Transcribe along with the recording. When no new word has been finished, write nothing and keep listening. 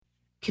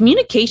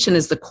Communication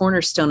is the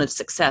cornerstone of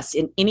success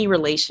in any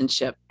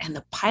relationship, and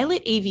the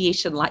pilot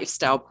aviation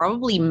lifestyle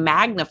probably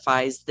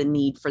magnifies the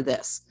need for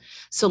this.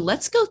 So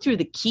let's go through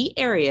the key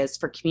areas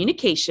for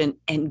communication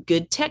and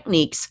good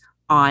techniques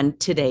on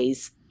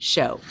today's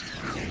show.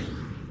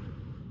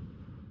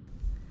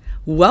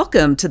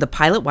 Welcome to the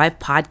Pilot Wife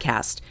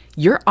Podcast,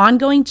 your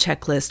ongoing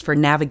checklist for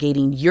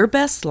navigating your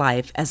best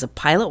life as a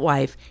pilot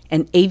wife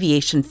and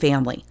aviation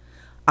family.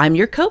 I'm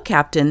your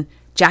co-captain,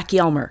 Jackie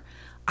Elmer.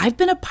 I've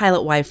been a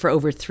pilot wife for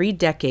over 3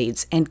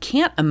 decades and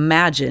can't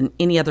imagine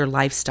any other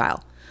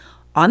lifestyle.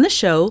 On the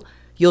show,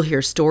 you'll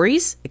hear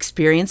stories,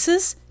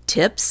 experiences,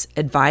 tips,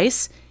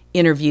 advice,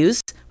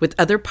 interviews with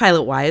other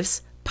pilot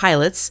wives,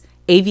 pilots,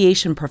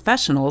 aviation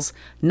professionals,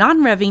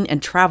 non-revving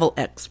and travel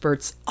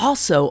experts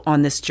also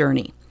on this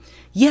journey.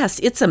 Yes,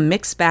 it's a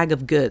mixed bag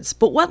of goods,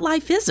 but what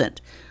life isn't?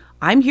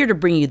 I'm here to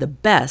bring you the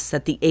best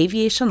that the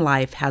aviation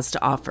life has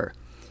to offer.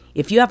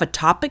 If you have a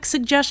topic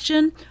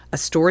suggestion, a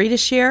story to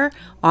share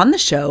on the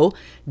show,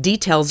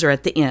 details are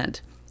at the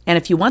end. And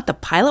if you want the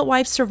Pilot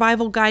Wife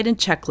Survival Guide and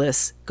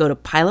Checklist, go to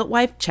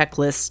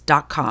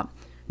pilotwifechecklist.com.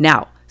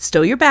 Now,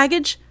 stow your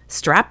baggage,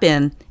 strap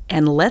in,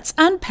 and let's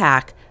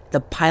unpack the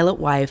Pilot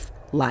Wife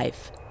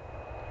life.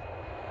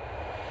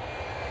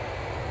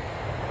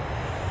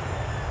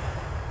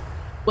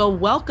 Well,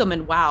 welcome,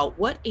 and wow,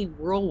 what a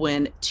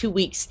whirlwind 2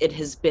 weeks it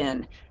has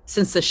been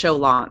since the show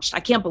launched. I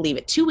can't believe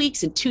it. 2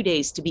 weeks and 2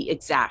 days to be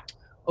exact.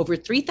 Over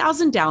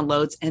 3,000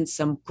 downloads and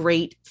some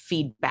great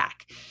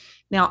feedback.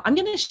 Now, I'm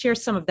going to share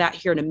some of that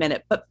here in a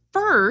minute, but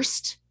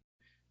first,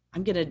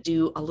 I'm going to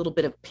do a little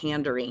bit of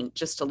pandering,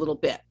 just a little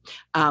bit,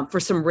 for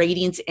some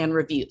ratings and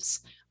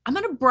reviews. I'm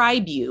going to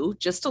bribe you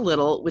just a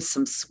little with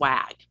some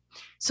swag.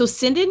 So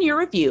send in your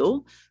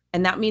review,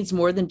 and that means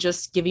more than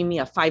just giving me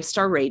a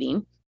 5-star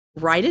rating.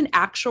 Write an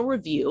actual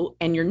review,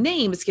 and your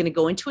name is going to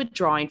go into a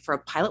drawing for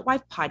a Pilot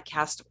Wife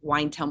Podcast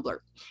wine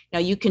tumbler. Now,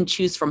 you can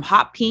choose from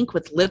hot pink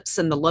with lips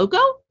and the logo,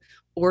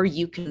 or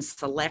you can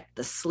select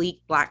the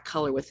sleek black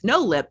color with no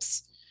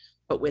lips,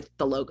 but with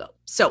the logo.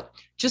 So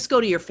just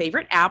go to your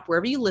favorite app,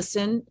 wherever you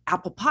listen,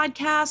 Apple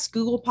Podcasts,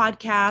 Google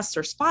Podcasts,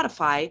 or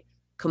Spotify,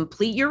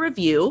 complete your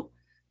review,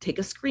 take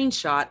a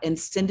screenshot, and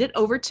send it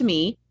over to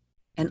me,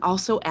 and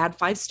also add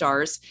 5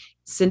 stars.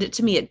 Send it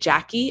to me at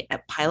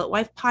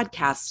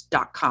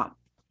jackie@pilotwifepodcast.com.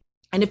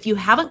 And if you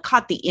haven't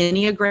caught the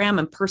Enneagram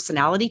and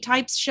Personality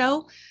Types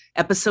show,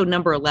 episode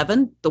number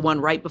 11, the one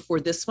right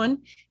before this one,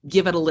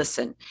 give it a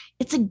listen.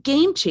 It's a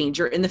game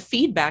changer, and the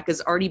feedback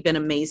has already been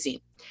amazing.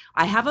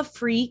 I have a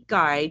free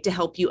guide to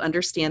help you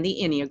understand the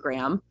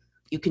Enneagram.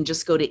 You can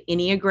just go to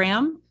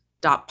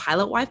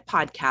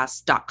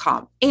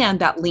enneagram.pilotwifepodcast.com, and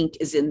that link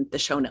is in the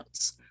show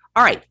notes.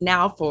 All right,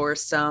 now for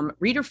some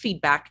reader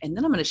feedback, and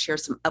then I'm going to share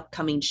some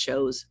upcoming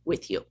shows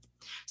with you.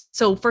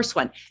 So first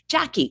one,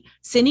 Jackie,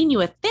 sending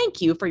you a thank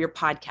you for your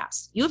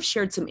podcast. You have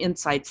shared some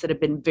insights that have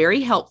been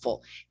very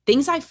helpful,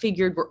 things I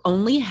figured were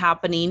only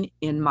happening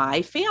in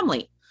my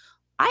family.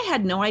 I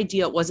had no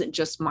idea it wasn't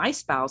just my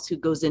spouse who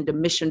goes into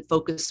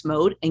mission-focused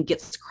mode and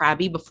gets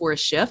crabby before a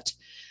shift.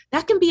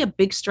 That can be a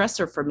big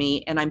stressor for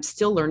me, and I'm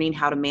still learning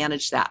how to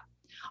manage that.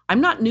 I'm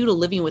not new to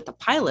living with a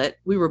pilot.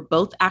 We were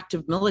both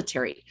active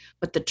military,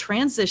 but the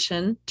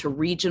transition to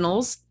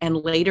regionals and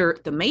later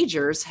the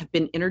majors have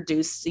been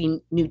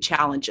introducing new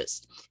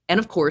challenges and,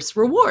 of course,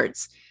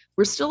 rewards.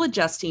 We're still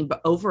adjusting,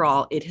 but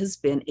overall, it has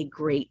been a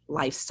great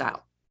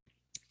lifestyle.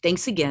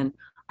 Thanks again.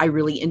 I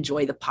really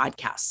enjoy the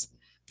podcast.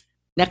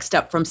 Next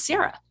up from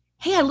Sarah.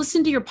 Hey, I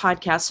listened to your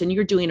podcast and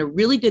you're doing a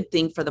really good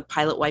thing for the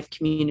pilot wife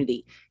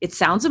community. It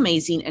sounds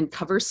amazing and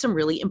covers some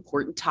really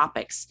important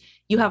topics.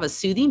 You have a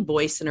soothing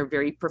voice and are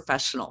very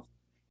professional.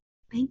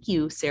 Thank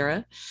you,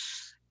 Sarah.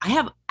 I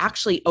have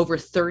actually over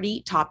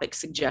 30 topic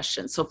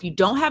suggestions. So if you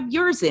don't have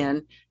yours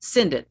in,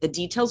 send it. The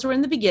details are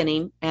in the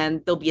beginning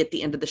and they'll be at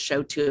the end of the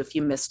show too if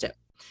you missed it.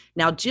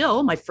 Now,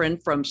 Jill, my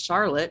friend from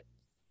Charlotte,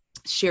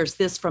 shares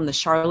this from the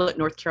Charlotte,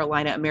 North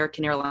Carolina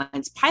American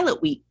Airlines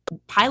Pilot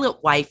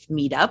Wife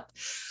Meetup.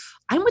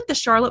 I'm with the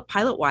Charlotte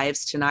Pilot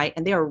Wives tonight,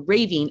 and they are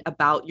raving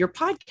about your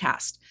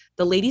podcast.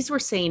 The ladies were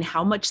saying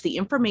how much the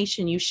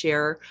information you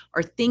share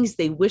are things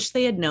they wish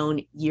they had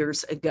known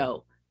years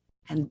ago.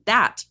 And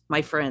that,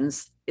 my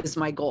friends, is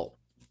my goal.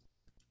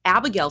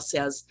 Abigail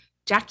says,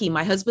 Jackie,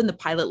 my husband, the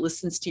pilot,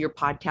 listens to your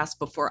podcast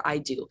before I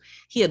do.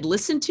 He had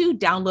listened to,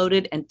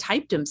 downloaded, and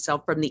typed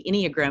himself from the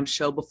Enneagram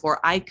show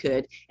before I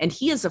could, and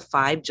he is a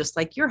 5, just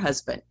like your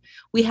husband.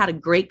 We had a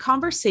great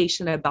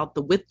conversation about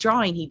the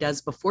withdrawing he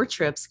does before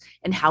trips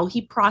and how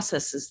he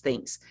processes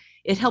things.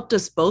 It helped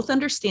us both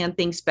understand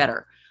things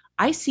better.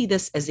 I see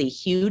this as a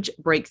huge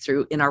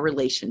breakthrough in our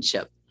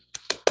relationship.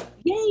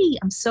 Yay,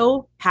 I'm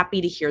so happy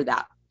to hear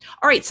that.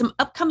 All right, some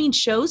upcoming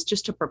shows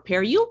just to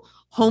prepare you.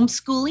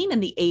 Homeschooling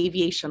and the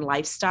aviation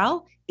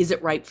lifestyle Is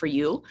it right for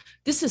you?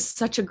 This is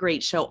such a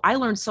great show. I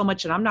learned so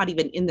much, and I'm not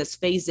even in this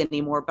phase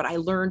anymore, but I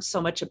learned so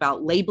much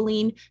about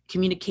labeling,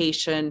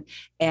 communication,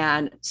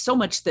 and so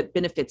much that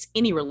benefits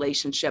any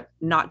relationship,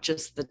 not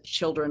just the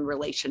children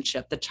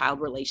relationship, the child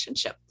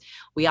relationship.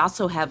 We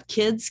also have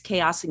Kids,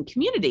 Chaos, and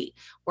Community,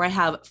 where I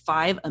have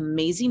 5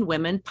 amazing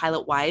women,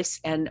 pilot wives,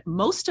 and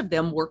most of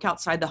them work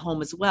outside the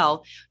home as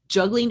well,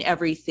 juggling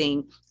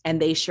everything,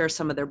 and they share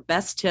some of their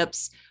best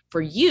tips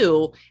for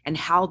you and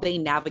how they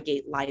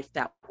navigate life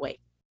that way.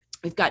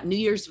 We've got New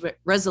Year's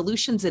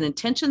resolutions and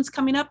intentions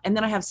coming up. And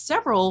then I have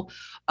several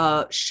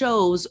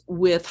shows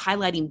with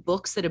highlighting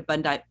books that have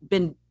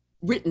been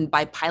written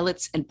by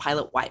pilots and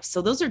pilot wives.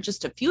 So those are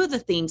just a few of the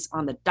things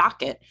on the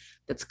docket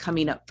that's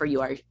coming up for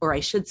you, or I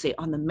should say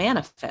on the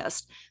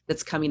manifest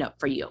that's coming up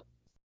for you.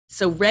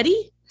 So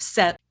ready,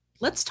 set,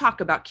 let's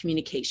talk about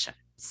communication.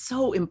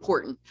 So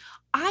important.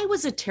 I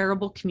was a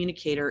terrible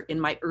communicator in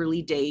my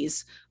early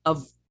days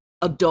of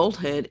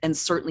adulthood and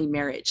certainly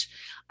marriage.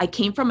 I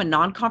came from a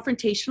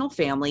non-confrontational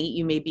family.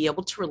 You may be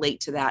able to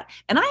relate to that.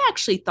 And I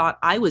actually thought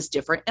I was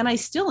different, and I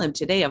still am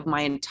today. Of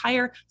my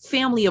entire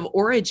family of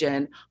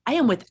origin, I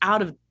am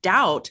without a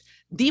doubt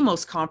the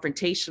most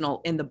confrontational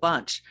in the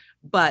bunch.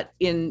 But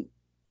in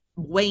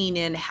weighing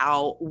in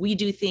how we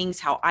do things,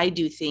 how I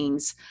do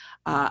things,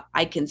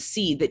 I can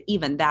see that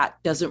even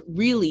that doesn't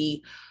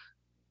really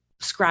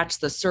scratch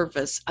the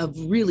surface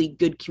of really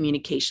good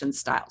communication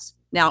styles.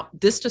 Now,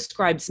 this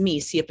describes me.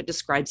 See if it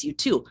describes you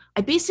too.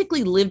 I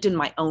basically lived in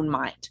my own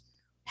mind,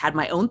 had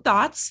my own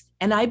thoughts,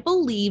 and I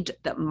believed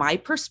that my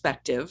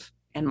perspective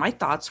and my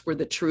thoughts were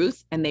the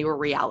truth and they were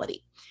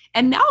reality.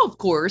 And now, of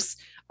course,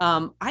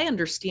 I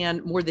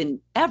understand more than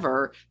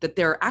ever that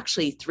there are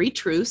actually 3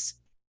 truths,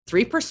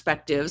 3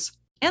 perspectives,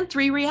 and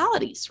 3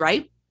 realities,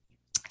 right?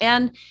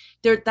 And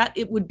that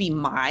it would be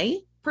my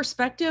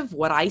perspective,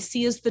 what I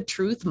see as the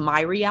truth,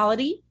 my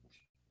reality.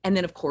 And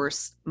then, of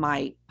course,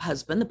 my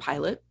husband, the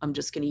pilot, I'm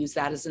just going to use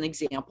that as an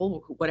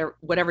example,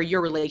 whatever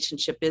your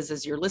relationship is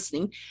as you're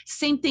listening.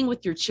 Same thing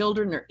with your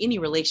children or any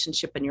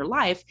relationship in your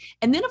life.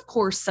 And then, of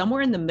course,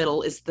 somewhere in the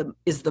middle is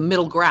the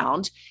middle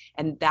ground.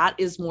 And that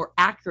is more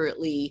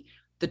accurately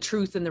the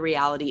truth and the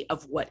reality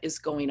of what is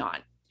going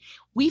on.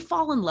 We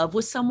fall in love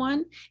with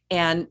someone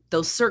and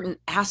those certain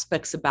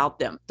aspects about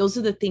them. Those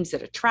are the things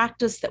that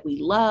attract us, that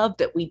we love,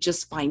 that we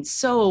just find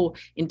so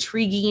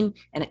intriguing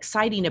and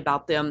exciting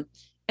about them.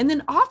 And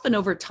then often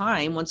over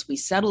time, once we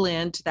settle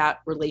into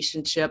that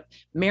relationship,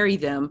 marry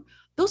them,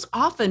 those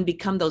often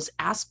become those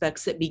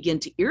aspects that begin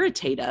to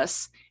irritate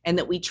us and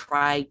that we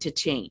try to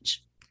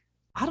change.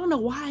 I don't know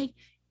why.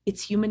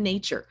 It's human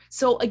nature.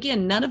 So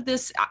again, none of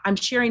this, I'm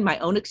sharing my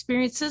own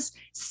experiences.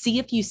 See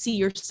if you see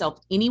yourself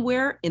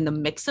anywhere in the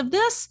mix of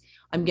this.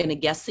 I'm going to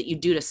guess that you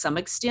do to some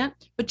extent,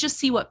 but just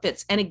see what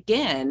fits. And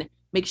again,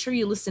 make sure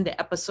you listen to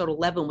episode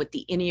 11 with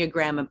the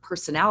Enneagram and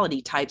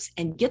personality types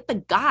and get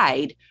the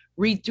guide,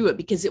 read through it,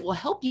 because it will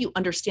help you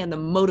understand the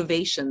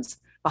motivations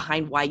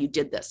behind why you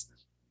did this.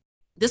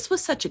 This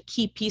was such a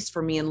key piece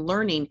for me in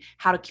learning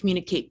how to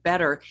communicate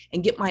better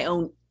and get my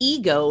own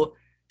ego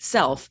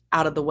self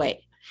out of the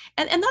way.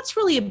 And that's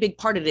really a big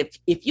part of it.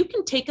 If you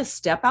can take a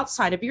step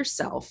outside of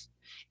yourself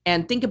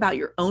and think about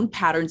your own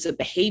patterns of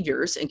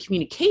behaviors and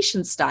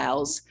communication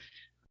styles,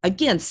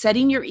 again,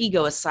 setting your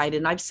ego aside.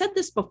 And I've said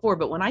this before,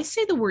 but when I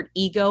say the word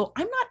ego,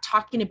 I'm not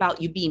talking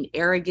about you being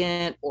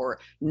arrogant or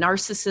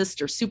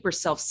narcissist or super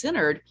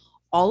self-centered.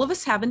 All of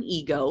us have an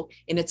ego,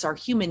 and it's our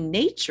human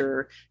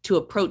nature to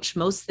approach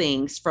most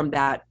things from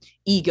that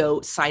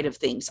ego side of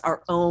things,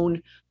 our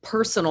own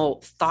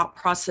personal thought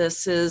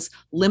processes,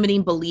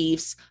 limiting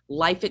beliefs,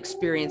 life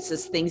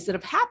experiences, things that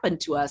have happened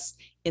to us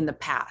in the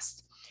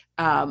past.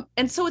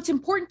 And so it's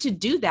important to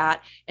do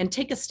that and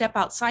take a step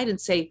outside and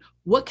say,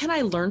 what can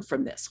I learn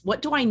from this?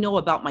 What do I know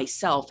about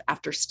myself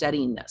after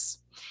studying this?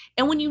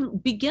 And when you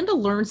begin to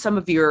learn some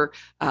of your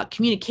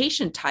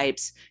communication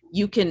types,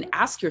 you can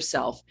ask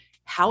yourself,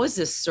 how has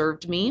this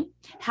served me?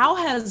 How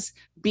has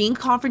being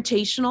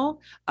confrontational,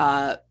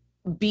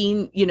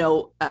 being,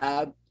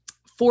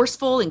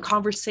 forceful in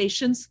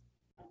conversations,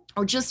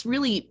 or just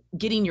really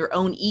getting your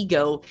own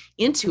ego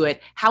into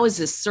it, how has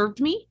this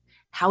served me?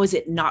 How has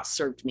it not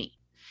served me?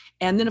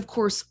 And then, of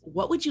course,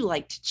 what would you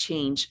like to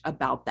change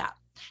about that?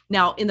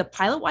 Now, in the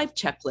Pilot Wife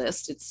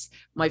Checklist, it's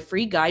my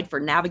free guide for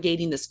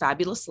navigating this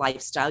fabulous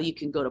lifestyle. You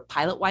can go to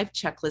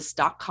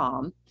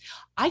pilotwifechecklist.com.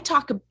 I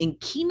talk in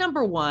key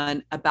number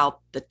 1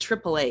 about the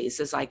AAAs,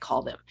 as I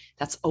call them.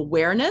 That's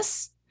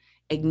awareness,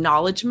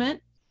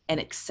 acknowledgement, and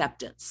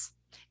acceptance.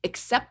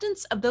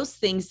 Acceptance of those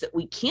things that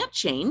we can't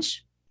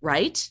change,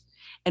 right?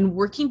 And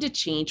working to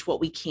change what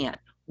we can.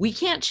 We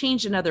can't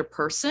change another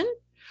person.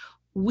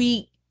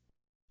 We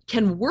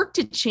can work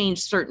to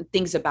change certain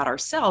things about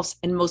ourselves.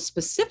 And most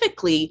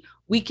specifically,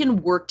 we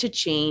can work to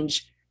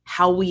change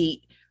how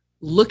we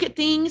look at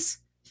things,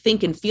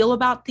 think and feel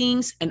about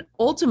things, and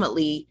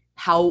ultimately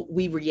how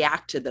we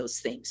react to those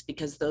things,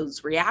 because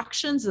those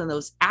reactions and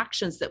those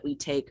actions that we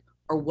take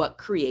are what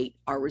create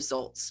our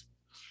results.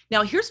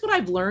 Now, here's what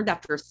I've learned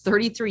after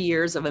 33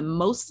 years of a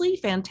mostly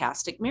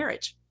fantastic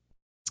marriage.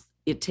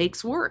 it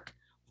takes work.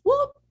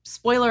 Whoop,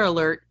 spoiler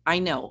alert, I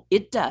know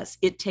it does.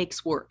 It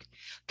takes work.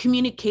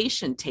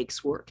 Communication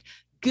takes work.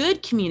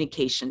 Good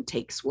communication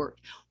takes work.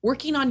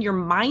 Working on your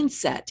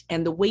mindset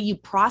and the way you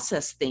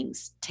process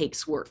things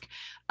takes work.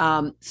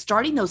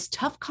 Starting those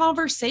tough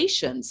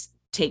conversations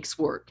takes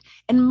work.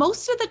 And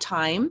most of the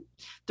time,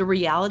 the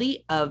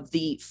reality of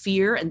the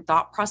fear and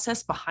thought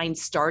process behind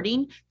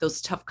starting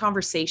those tough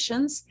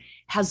conversations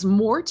has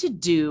more to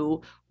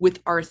do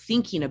with our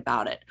thinking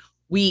about it.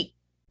 We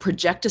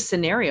project a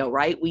scenario,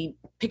 right? We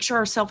picture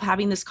ourselves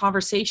having this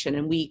conversation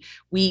and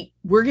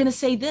we're going to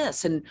say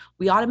this, and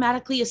we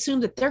automatically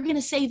assume that they're going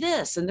to say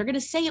this and they're going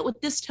to say it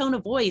with this tone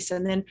of voice,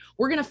 and then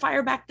we're going to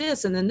fire back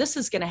this, and then this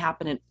is going to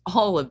happen, and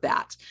all of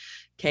that.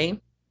 Okay.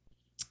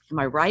 Am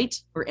I right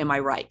or am I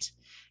right?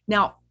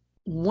 Now,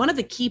 one of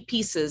the key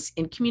pieces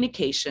in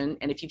communication,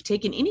 and if you've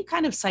taken any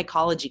kind of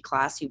psychology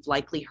class, you've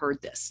likely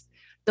heard this.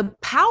 The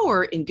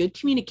power in good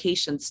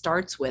communication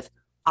starts with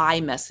I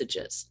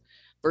messages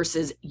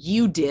versus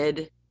you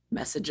did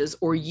messages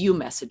or you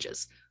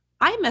messages.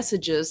 I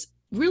messages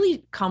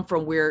really come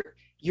from where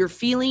you're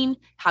feeling,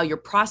 how you're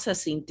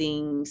processing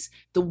things,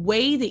 the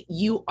way that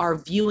you are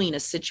viewing a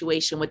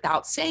situation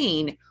without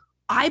saying,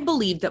 I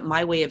believe that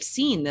my way of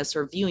seeing this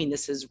or viewing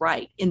this is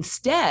right.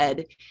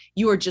 Instead,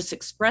 you are just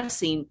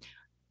expressing,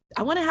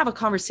 I want to have a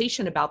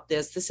conversation about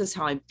this. This is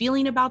how I'm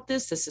feeling about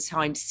this. This is how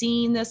I'm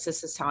seeing this.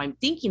 This is how I'm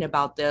thinking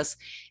about this.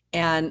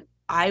 And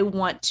I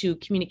want to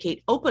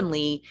communicate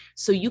openly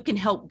so you can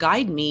help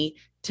guide me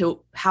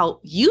to how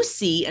you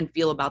see and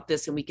feel about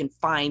this, and we can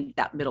find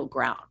that middle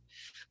ground.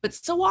 But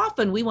so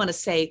often we want to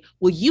say,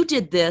 well, you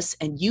did this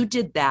and you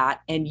did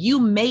that, and you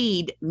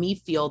made me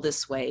feel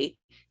this way,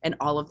 and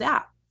all of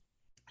that.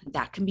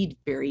 That can be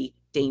very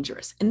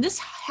dangerous. And this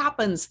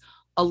happens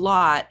a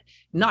lot,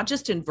 not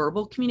just in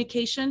verbal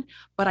communication,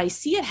 but I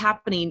see it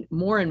happening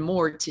more and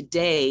more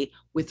today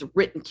with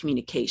written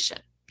communication.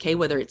 Okay,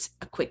 whether it's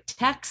a quick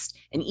text,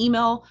 an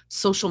email,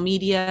 social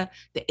media,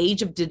 the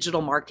age of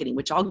digital marketing,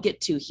 which I'll get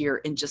to here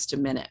in just a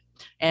minute,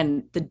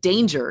 and the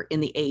danger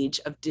in the age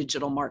of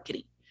digital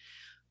marketing.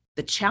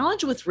 The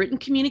challenge with written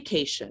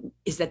communication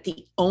is that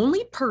the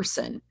only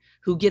person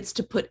who gets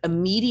to put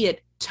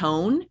immediate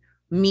tone,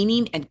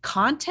 meaning, and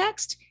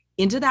context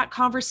into that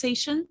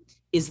conversation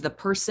is the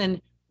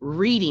person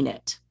reading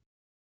it.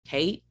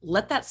 Okay,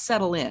 let that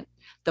settle in.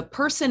 The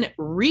person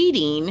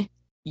reading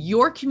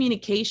your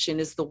communication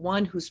is the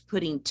one who's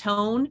putting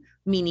tone,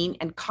 meaning,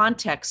 and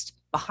context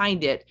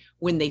behind it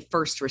when they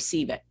first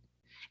receive it.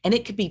 And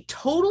it could be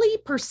totally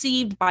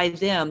perceived by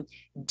them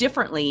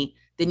differently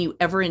than you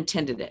ever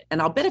intended it.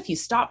 And I'll bet if you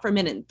stop for a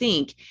minute and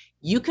think,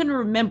 you can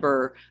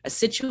remember a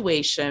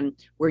situation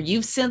where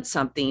you've sent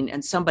something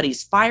and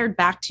somebody's fired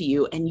back to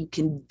you, and you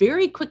can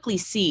very quickly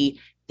see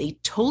they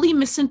totally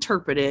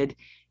misinterpreted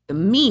the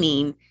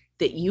meaning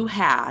that you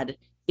had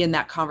in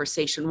that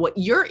conversation, what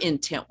your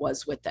intent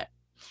was with it.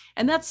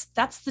 And that's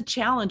the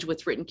challenge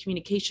with written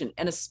communication.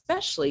 And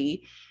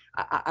especially,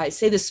 I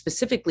say this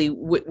specifically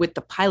with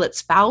the pilot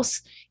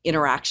spouse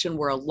interaction,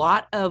 where a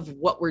lot of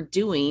what we're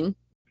doing,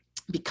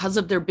 because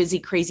of their busy,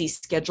 crazy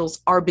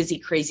schedules, our busy,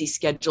 crazy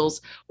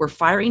schedules, we're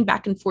firing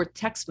back and forth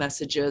text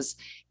messages,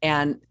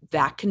 and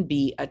that can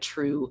be a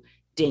true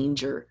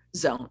danger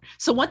zone.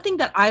 So one thing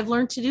that I've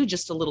learned to do,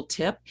 just a little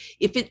tip,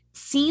 if it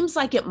seems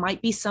like it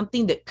might be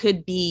something that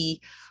could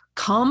be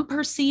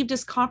perceived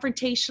as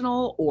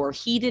confrontational or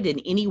heated in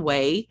any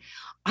way,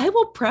 I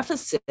will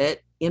preface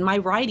it in my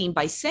writing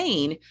by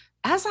saying,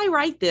 as I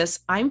write this,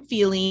 I'm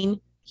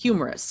feeling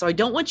humorous. So I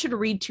don't want you to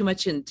read too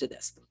much into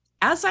this.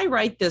 As I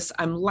write this,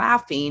 I'm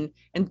laughing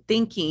and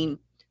thinking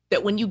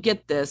that when you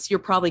get this, you're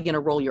probably going to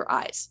roll your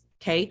eyes.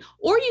 Okay.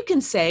 Or you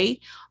can say,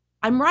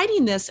 I'm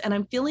writing this and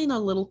I'm feeling a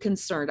little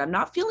concerned. I'm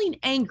not feeling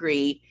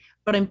angry,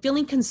 but I'm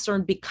feeling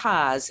concerned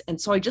because,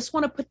 and so I just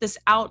want to put this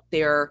out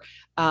there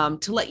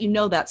to let you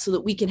know that, so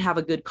that we can have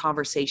a good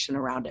conversation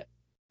around it.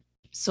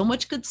 So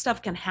much good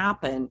stuff can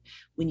happen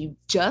when you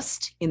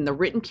just, in the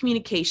written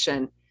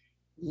communication,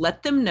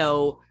 let them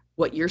know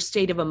what your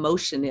state of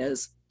emotion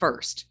is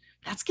first.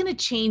 That's going to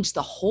change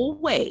the whole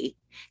way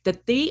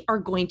that they are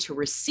going to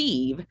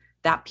receive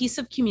that piece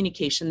of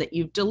communication that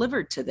you've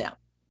delivered to them.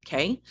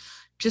 Okay.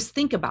 Just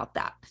think about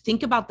that.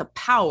 Think about the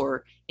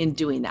power in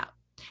doing that.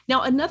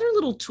 Now, another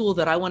little tool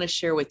that I want to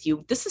share with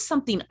you, this is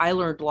something I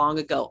learned long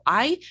ago.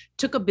 I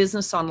took a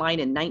business online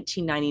in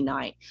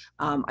 1999.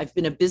 I've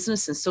been a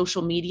business and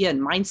social media and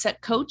mindset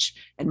coach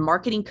and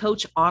marketing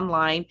coach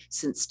online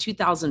since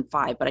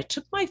 2005, but I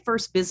took my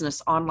first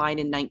business online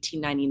in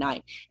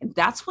 1999. And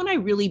that's when I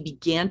really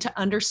began to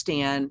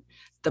understand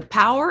the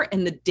power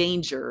and the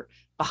danger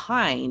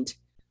behind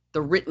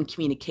the written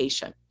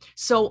communication.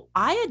 So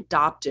I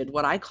adopted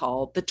what I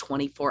call the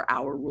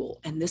 24-hour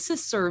rule. And this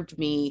has served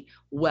me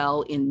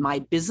well in my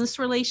business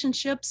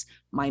relationships,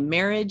 my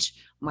marriage,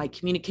 my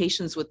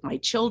communications with my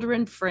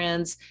children,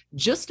 friends,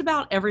 just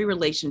about every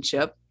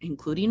relationship,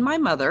 including my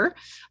mother,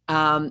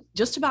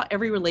 just about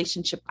every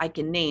relationship I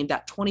can name.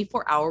 That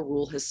 24-hour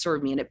rule has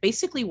served me. And it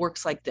basically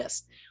works like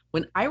this.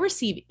 When I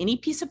receive any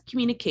piece of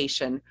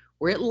communication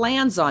where it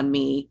lands on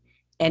me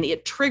and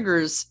it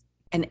triggers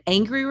an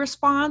angry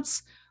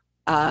response,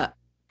 a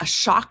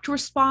shocked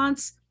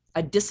response,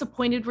 a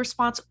disappointed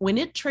response, when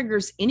it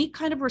triggers any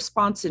kind of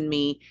response in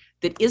me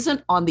that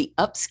isn't on the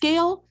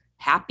upscale,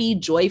 happy,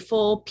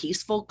 joyful,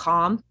 peaceful,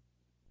 calm,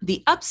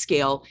 the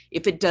upscale,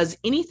 if it does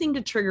anything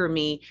to trigger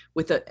me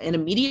with an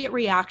immediate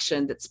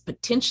reaction that's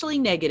potentially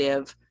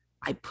negative,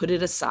 I put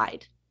it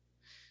aside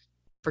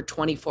for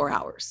 24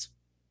 hours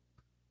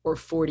or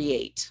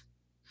 48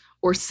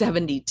 or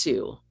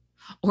 72,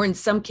 or in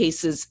some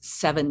cases,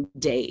 7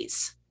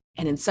 days.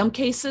 And in some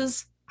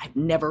cases, I've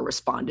never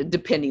responded,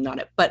 depending on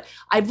it. But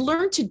I've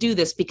learned to do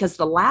this because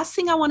the last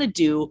thing I want to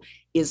do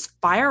is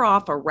fire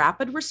off a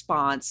rapid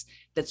response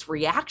that's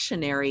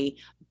reactionary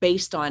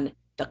based on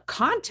the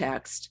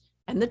context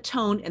and the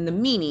tone and the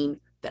meaning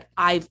that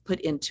I've put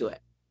into it.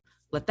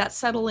 Let that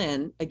settle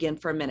in again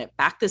for a minute.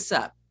 Back this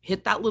up.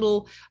 Hit that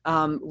little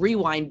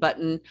rewind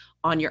button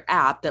on your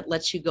app that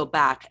lets you go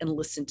back and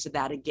listen to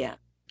that again.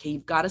 Okay,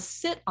 you've got to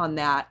sit on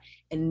that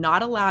and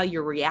not allow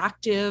your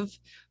reactive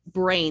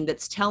brain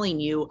that's telling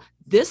you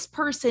this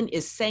person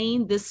is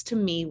saying this to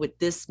me with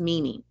this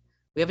meaning.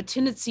 We have a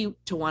tendency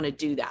to want to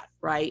do that,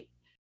 right?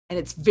 And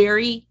it's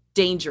very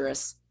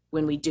dangerous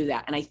when we do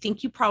that. And I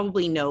think you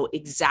probably know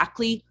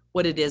exactly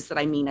what it is that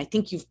I mean. I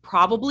think you've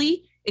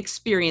probably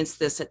experienced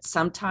this at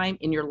some time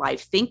in your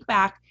life. Think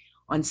back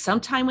on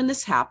some time when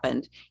this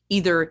happened.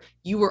 Either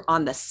you were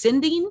on the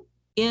sending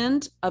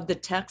end of the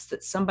text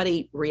that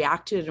somebody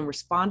reacted and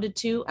responded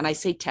to. And I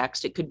say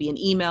text, it could be an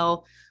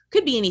email,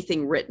 could be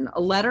anything written,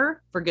 a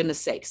letter, for goodness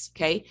sakes.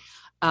 Okay.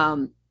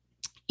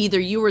 Either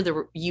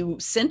you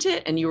sent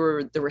it and you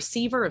were the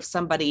receiver of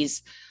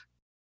somebody's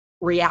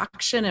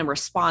reaction and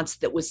response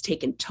that was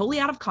taken totally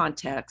out of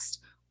context,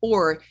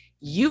 or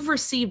you've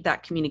received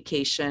that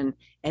communication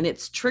and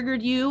it's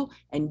triggered you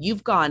and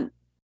you've gone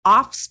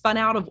off, spun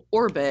out of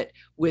orbit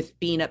with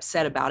being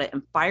upset about it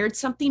and fired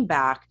something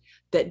back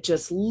that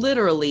just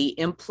literally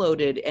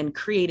imploded and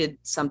created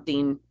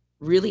something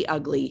really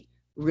ugly,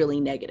 really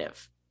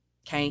negative.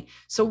 Okay.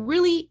 So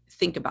really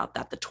think about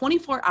that. The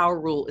 24-hour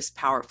rule is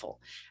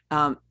powerful.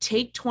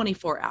 Take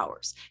 24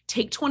 hours.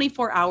 Take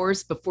 24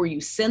 hours before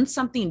you send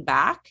something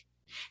back.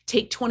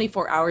 Take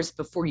 24 hours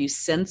before you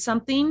send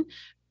something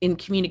in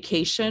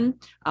communication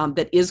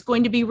that is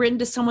going to be written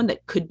to someone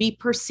that could be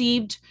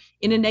perceived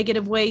in a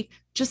negative way.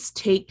 Just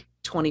take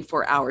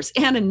 24 hours.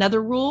 And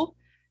another rule,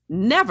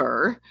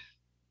 never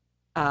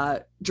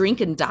drink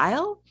and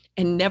dial,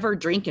 and never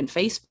drink in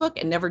Facebook,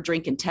 and never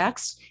drink in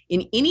text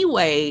in any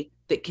way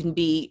that can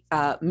be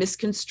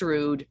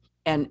misconstrued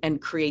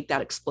and create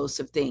that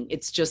explosive thing.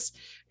 It's just,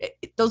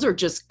 those are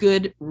just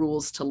good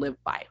rules to live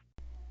by.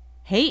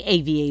 Hey,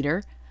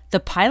 Aviator. The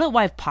Pilot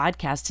Wife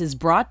podcast is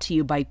brought to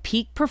you by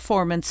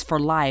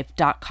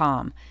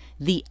peakperformanceforlife.com,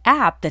 the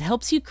app that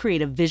helps you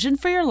create a vision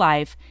for your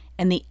life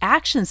and the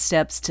action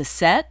steps to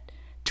set,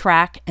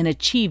 track, and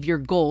achieve your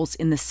goals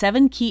in the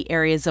 7 key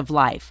areas of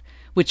life,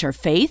 which are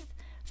faith,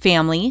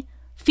 family,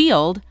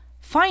 field,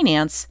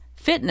 finance,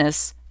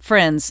 fitness,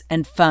 friends,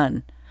 and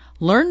fun.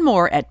 Learn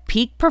more at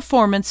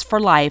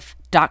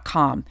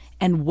peakperformanceforlife.com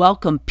and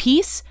welcome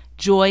peace,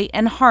 joy,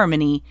 and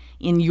harmony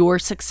in your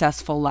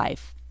successful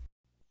life.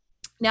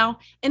 Now,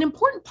 an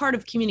important part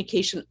of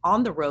communication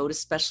on the road,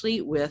 especially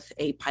with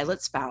a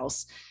pilot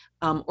spouse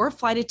or a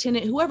flight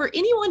attendant, whoever,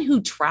 anyone who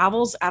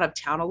travels out of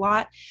town a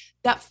lot,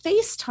 that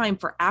FaceTime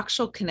for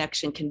actual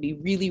connection can be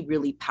really,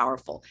 really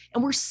powerful.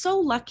 And we're so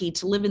lucky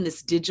to live in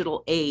this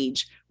digital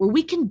age where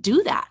we can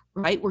do that,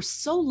 right? We're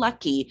so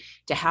lucky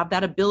to have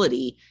that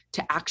ability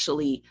to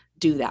actually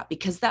do that,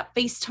 because that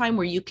FaceTime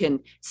where you can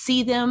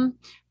see them,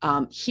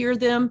 hear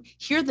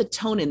the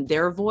tone in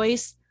their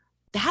voice,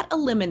 that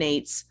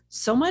eliminates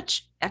so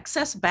much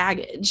excess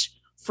baggage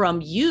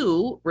from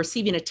you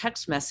receiving a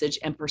text message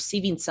and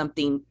perceiving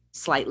something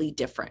slightly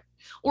different.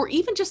 Or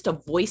even just a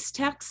voice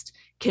text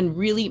can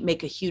really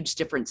make a huge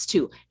difference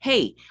too.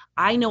 Hey,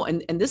 I know,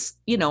 and this,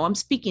 I'm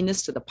speaking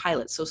this to the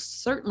pilot, so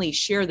certainly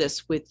share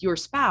this with your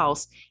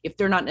spouse if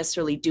they're not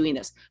necessarily doing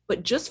this.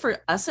 But just for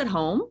us at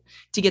home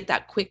to get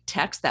that quick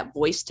text, that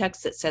voice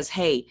text that says,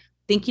 hey,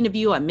 thinking of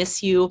you, I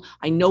miss you.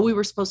 I know we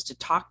were supposed to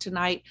talk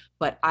tonight,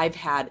 but I've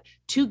had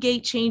 2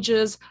 gate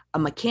changes, a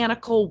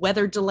mechanical,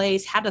 weather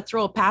delays, had to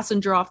throw a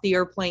passenger off the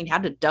airplane,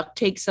 had to duct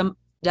tape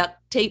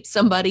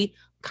somebody.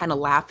 Kind of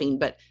laughing,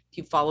 but if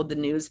you followed the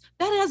news,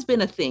 that has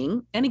been a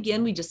thing. And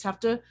again, we just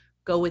have to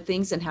go with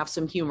things and have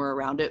some humor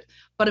around it.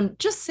 But I'm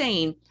just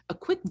saying, a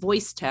quick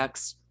voice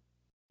text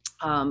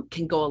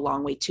can go a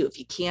long way too if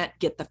you can't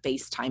get the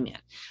FaceTime in.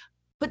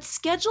 But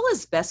schedule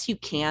as best you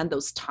can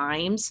those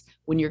times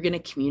when you're going to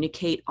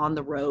communicate on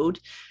the road.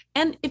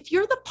 And if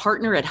you're the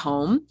partner at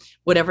home,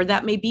 whatever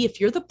that may be,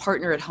 if you're the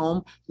partner at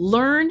home,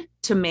 learn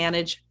to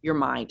manage your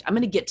mind. I'm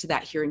going to get to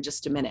that here in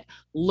just a minute.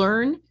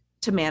 Learn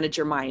to manage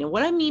your mind. And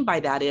what I mean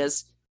by that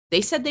is, they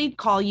said they'd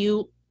call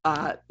you.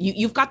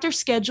 You've got their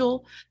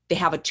schedule. They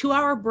have a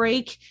 2-hour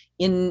break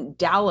in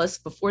Dallas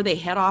before they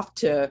head off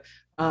to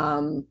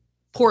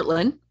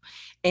Portland.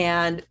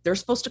 and they're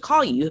supposed to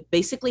call you. You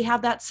basically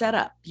have that set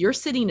up. You're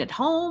sitting at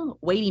home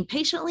waiting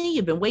patiently.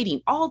 You've been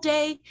waiting all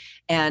day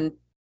and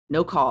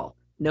no call,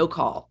 no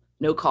call,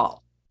 no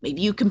call.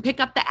 Maybe you can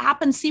pick up the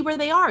app and see where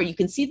they are. You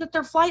can see that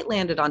their flight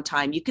landed on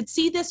time. You could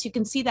see this, you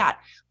can see that,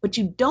 but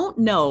you don't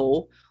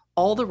know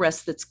all the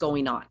rest that's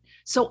going on.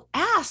 So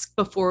ask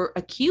before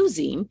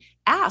accusing.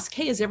 Ask,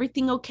 hey, is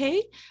everything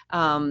okay?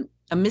 I'm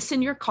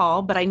missing your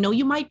call, but I know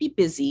you might be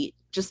busy.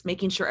 Just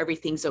making sure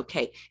everything's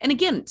okay. And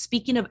again,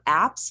 speaking of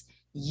apps,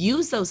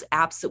 use those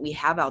apps that we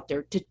have out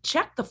there to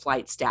check the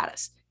flight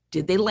status.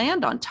 Did they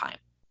land on time?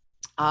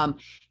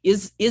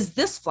 Is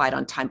this flight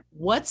on time?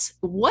 What's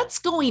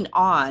going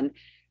on,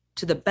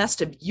 to the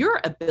best of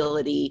your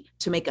ability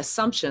to make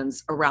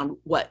assumptions around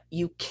what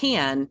you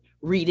can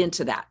read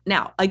into that.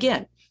 Now,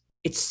 again,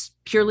 it's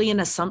purely an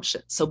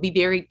assumption. So be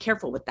very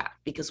careful with that,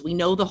 because we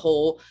know the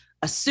whole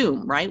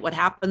assume, right? What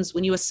happens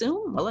when you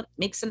assume? Well, it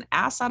makes an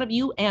ass out of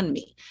you and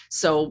me.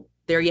 So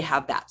there you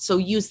have that. So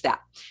use that.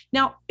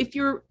 Now, if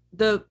you're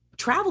the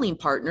traveling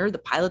partner, the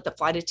pilot, the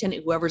flight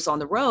attendant, whoever's on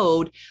the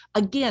road,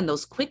 again,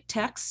 those quick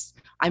texts,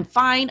 I'm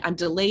fine, I'm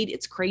delayed,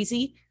 it's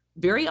crazy.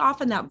 Very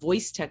often that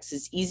voice text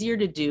is easier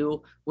to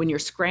do when you're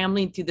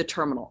scrambling through the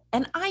terminal.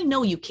 And I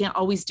know you can't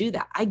always do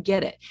that. I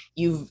get it.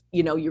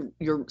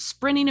 You're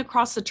sprinting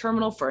across the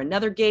terminal for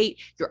another gate.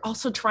 You're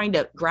also trying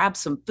to grab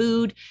some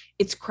food.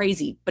 It's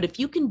crazy. But if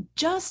you can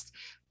just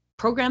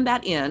program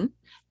that in,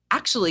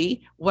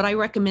 actually, what I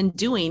recommend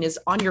doing is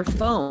on your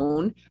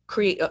phone,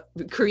 create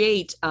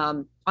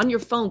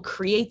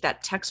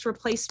that text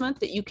replacement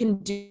that you can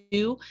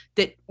do,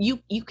 that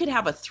you could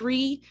have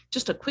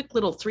just a quick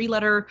little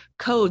 3-letter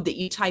code that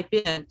you type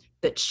in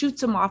that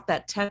shoots them off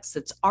that text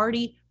that's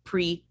already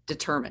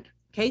predetermined.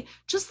 Okay.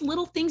 Just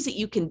little things that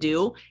you can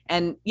do.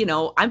 And,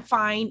 I'm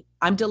fine.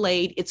 I'm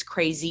delayed. It's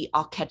crazy.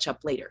 I'll catch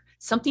up later.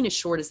 Something as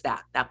short as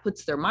that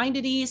puts their mind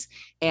at ease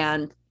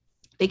and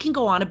they can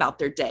go on about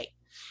their day.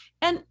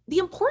 And the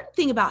important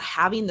thing about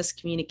having this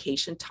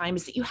communication time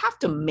is that you have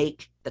to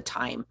make the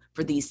time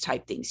for these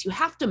type things. You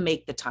have to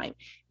make the time.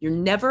 You're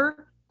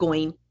never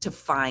going to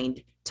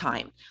find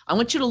time. I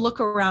want you to look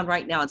around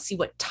right now and see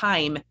what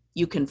time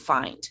you can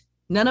find.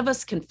 None of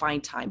us can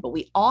find time, but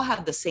we all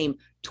have the same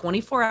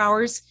 24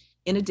 hours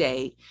in a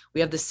day.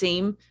 We have the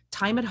same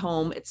time at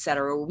home, et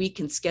cetera, where we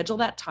can schedule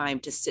that time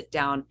to sit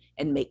down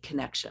and make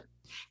connection.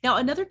 Now,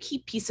 another key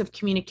piece of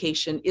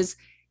communication is,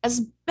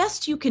 as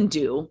best you can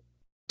do,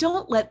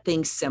 don't let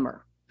things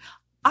simmer.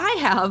 I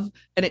have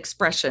an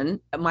expression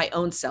of my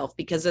own self,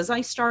 because as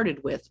I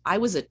started with, I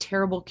was a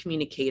terrible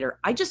communicator.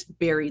 I just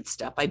buried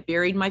stuff. I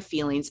buried my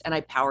feelings and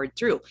I powered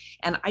through.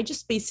 And I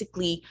just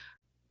basically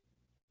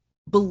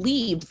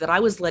believed that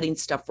I was letting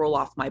stuff roll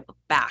off my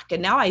back.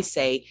 And now I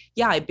say,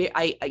 yeah, I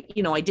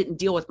didn't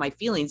deal with my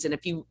feelings. And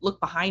if you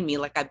look behind me,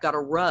 like I've got a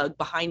rug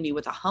behind me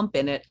with a hump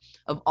in it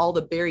of all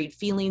the buried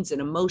feelings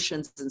and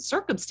emotions and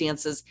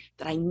circumstances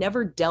that I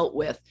never dealt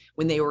with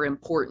when they were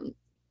important.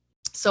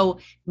 So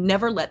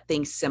never let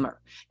things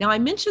simmer. Now, I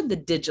mentioned the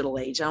digital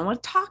age, and I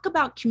want to talk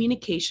about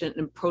communication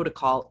and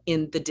protocol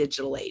in the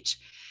digital age.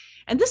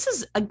 And this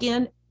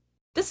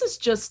is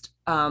just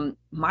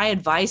my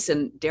advice,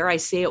 and dare I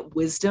say it,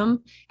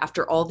 wisdom,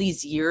 after all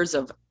these years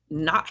of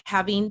not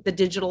having the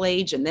digital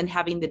age and then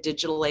having the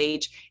digital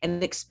age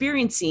and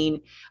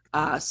experiencing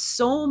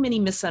so many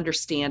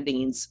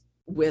misunderstandings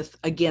with,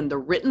 again, the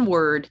written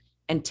word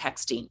and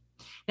texting.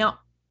 Now,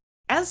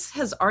 as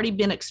has already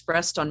been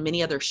expressed on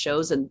many other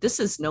shows, and this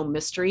is no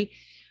mystery,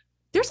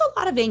 there's a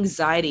lot of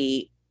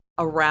anxiety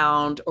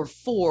around or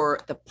for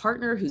the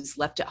partner who's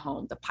left at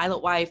home, the pilot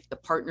wife, the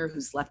partner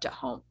who's left at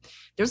home.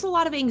 There's a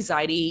lot of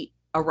anxiety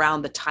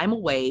around the time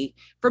away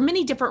for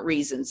many different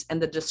reasons,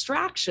 and the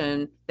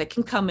distraction that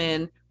can come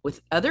in with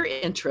other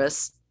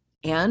interests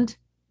and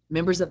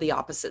members of the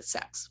opposite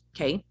sex.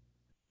 Okay.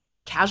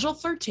 Casual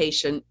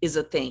flirtation is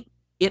a thing.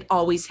 It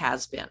always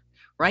has been.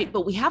 Right?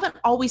 But we haven't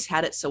always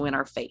had it so in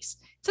our face.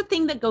 It's a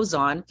thing that goes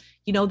on.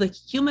 The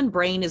human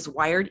brain is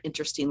wired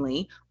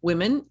interestingly.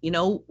 Women,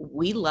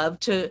 we love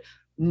to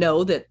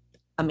know that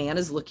a man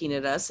is looking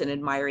at us and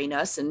admiring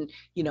us and,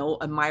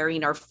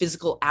 admiring our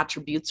physical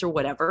attributes or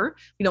whatever.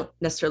 We don't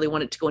necessarily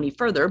want it to go any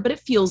further, but it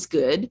feels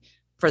good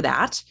for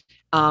that.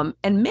 And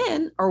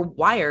men are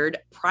wired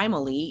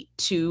primally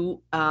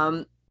to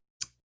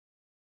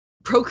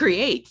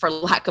procreate, for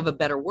lack of a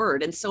better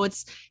word. And so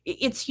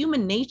it's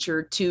human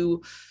nature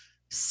to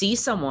see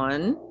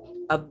someone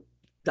of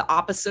the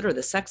opposite or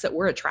the sex that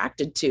we're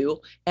attracted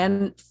to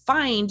and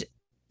find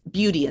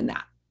beauty in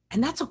that.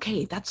 And that's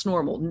okay. That's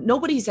normal.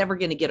 Nobody's ever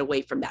going to get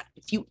away from that.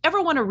 If you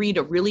ever want to read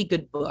a really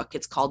good book,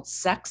 it's called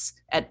Sex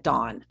at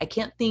Dawn. I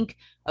can't think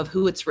of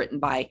who it's written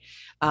by.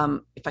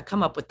 If I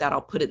come up with that,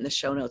 I'll put it in the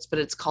show notes, but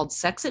it's called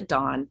Sex at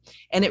Dawn.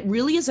 And it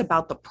really is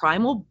about the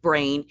primal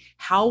brain,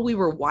 how we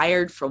were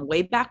wired from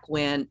way back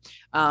when,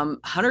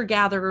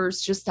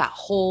 hunter-gatherers, just that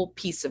whole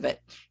piece of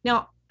it.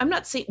 Now, I'm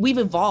not saying we've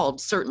evolved,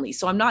 certainly.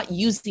 So I'm not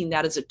using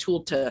that as a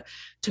tool to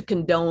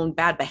condone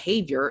bad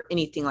behavior,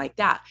 anything like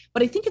that.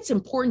 But I think it's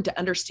important to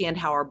understand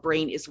how our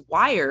brain is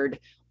wired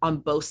on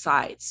both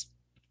sides.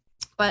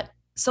 But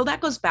So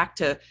that goes back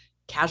to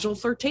casual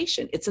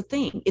flirtation. It's a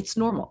thing. It's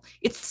normal.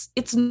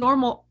 It's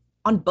normal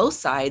on both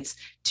sides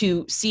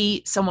to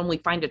see someone we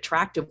find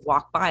attractive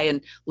walk by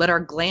and let our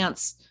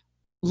glance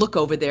look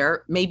over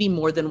there maybe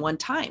more than one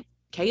time.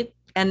 Okay.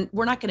 And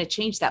we're not going to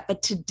change that.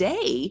 But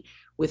today,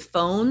 with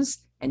phones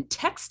and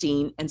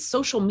texting and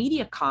social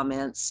media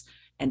comments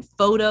and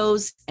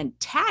photos and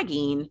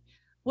tagging,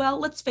 well,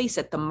 let's face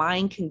it, the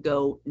mind can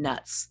go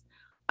nuts.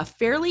 A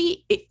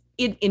fairly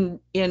in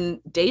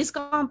days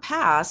gone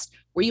past,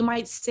 where you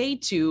might say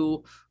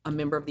to a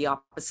member of the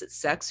opposite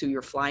sex who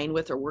you're flying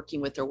with or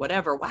working with or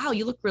whatever, wow,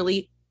 you look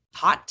really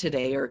hot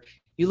today, or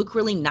you look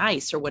really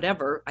nice, or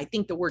whatever. I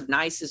think the word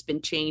nice has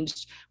been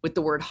changed with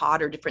the word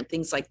hot or different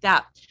things like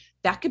that.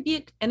 That could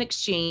be an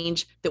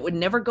exchange that would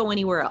never go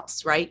anywhere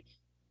else, right?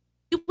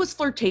 It was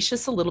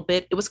flirtatious a little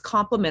bit. It was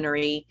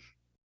complimentary.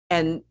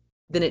 And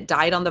then it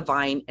died on the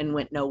vine and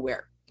went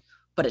nowhere.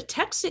 But a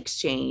text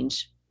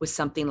exchange with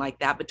something like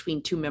that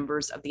between two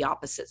members of the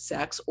opposite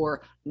sex,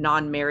 or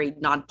non-married,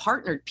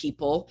 non-partnered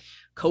people,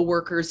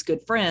 coworkers,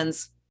 good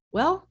friends,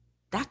 well,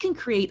 that can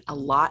create a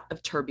lot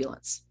of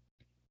turbulence.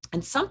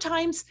 And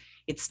sometimes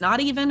it's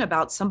not even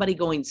about somebody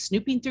going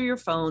snooping through your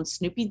phone,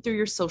 snooping through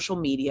your social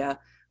media.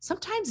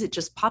 Sometimes it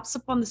just pops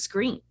up on the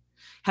screen.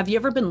 Have you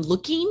ever been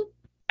looking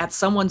at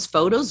someone's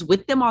photos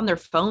with them on their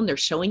phone? They're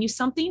showing you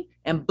something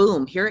and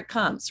boom, here it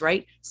comes,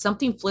 right?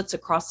 Something flits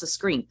across the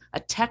screen,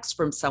 a text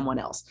from someone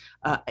else,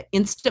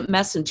 instant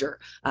messenger,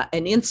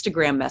 an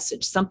Instagram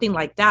message, something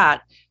like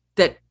that,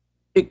 that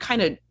it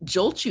kind of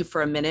jolts you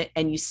for a minute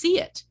and you see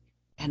it.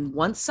 And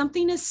once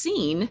something is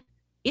seen,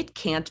 it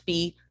can't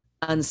be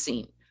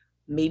unseen.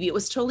 Maybe it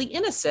was totally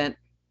innocent,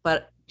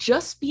 but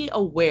just be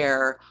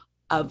aware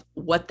of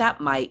what that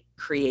might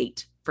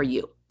create for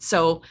you.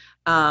 So,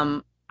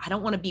 I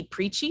don't want to be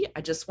preachy.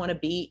 I just want to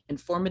be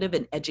informative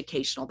and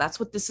educational. That's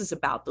what this is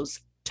about,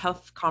 those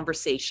tough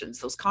conversations,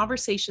 those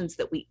conversations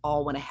that we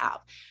all want to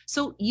have.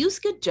 So use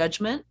good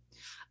judgment.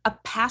 A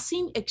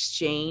passing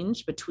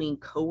exchange between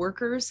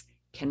coworkers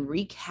can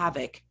wreak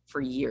havoc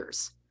for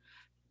years.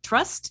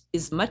 Trust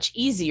is much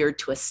easier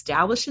to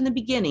establish in the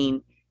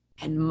beginning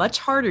and much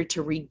harder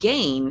to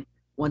regain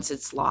once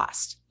it's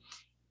lost.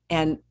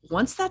 And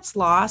once that's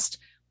lost,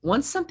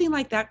 once something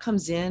like that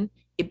comes in,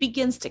 it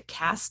begins to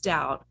cast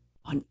doubt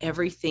on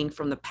everything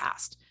from the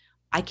past.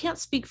 I can't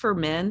speak for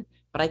men,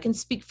 but I can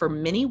speak for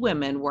many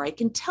women, where I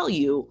can tell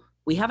you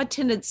we have a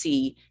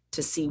tendency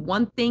to see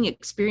one thing,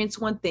 experience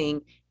one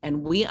thing,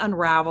 and we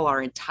unravel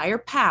our entire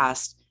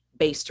past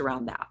based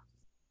around that.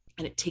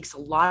 And it takes a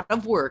lot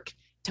of work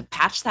to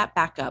patch that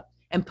back up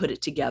and put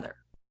it together.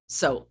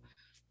 So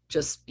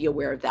just be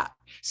aware of that.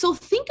 So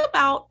think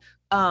about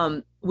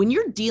when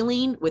you're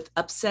dealing with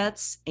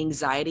upsets,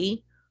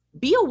 anxiety,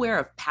 be aware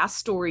of past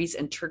stories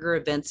and trigger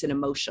events and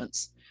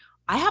emotions.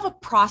 I have a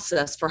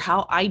process for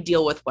how I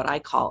deal with what I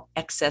call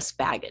excess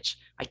baggage.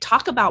 I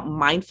talk about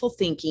mindful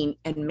thinking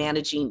and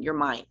managing your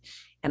mind.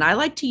 And I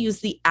like to use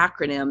the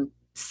acronym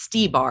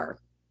STEBAR,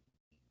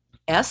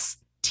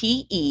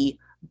 STEBAR.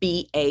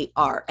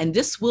 And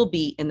this will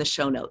be in the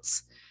show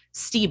notes.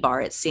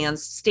 STEBAR, it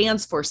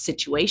stands for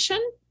situation,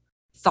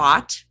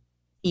 thought,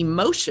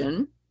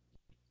 emotion,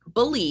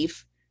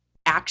 belief,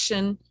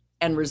 action,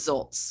 and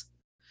results.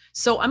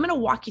 So I'm going to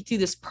walk you through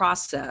this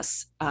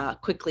process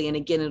quickly. And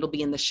again, it'll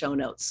be in the show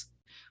notes.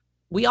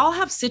 We all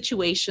have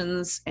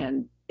situations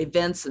and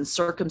events and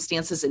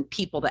circumstances and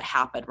people that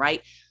happen,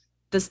 right?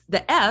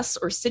 The S,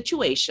 or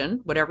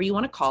situation, whatever you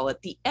want to call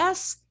it, the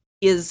S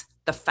is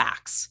the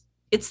facts.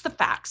 It's the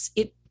facts.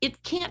 It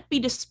can't be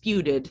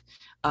disputed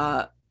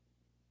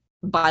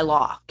by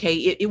law, okay?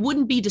 It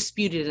wouldn't be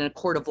disputed in a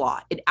court of law.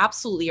 It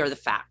absolutely are the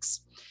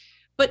facts.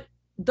 But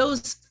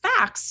those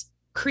facts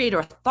create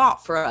a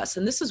thought for us.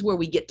 And this is where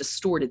we get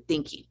distorted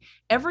thinking.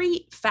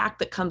 Every fact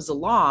that comes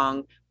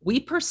along,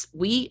 we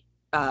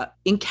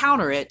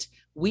encounter it,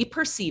 we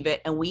perceive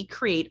it, and we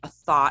create a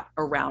thought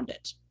around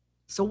it.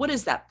 So what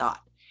is that thought?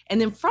 And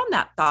then from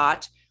that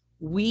thought,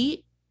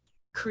 we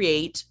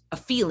create a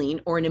feeling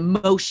or an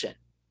emotion,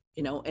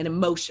 an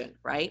emotion,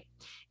 right?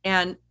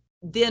 And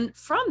then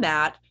from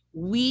that,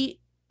 we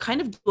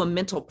kind of do a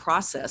mental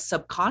process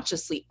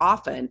subconsciously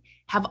often.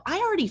 Have I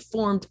already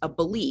formed a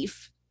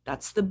belief?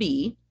 That's the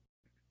B.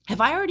 Have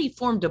I already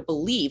formed a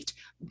belief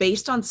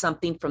based on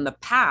something from the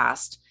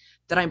past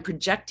that I'm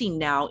projecting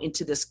now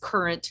into this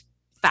current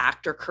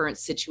fact or current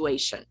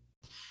situation?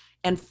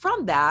 And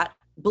from that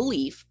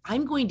belief,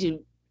 I'm going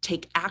to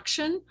take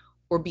action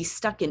or be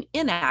stuck in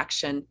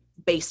inaction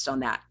based on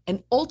that.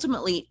 And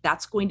ultimately,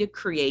 that's going to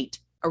create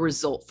a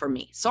result for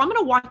me. So I'm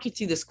going to walk you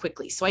through this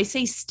quickly. So I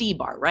say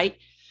STEBAR, right?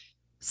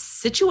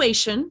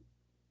 Situation,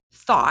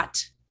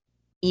 thought,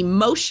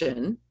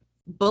 emotion,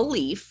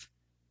 belief,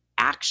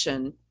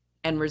 action,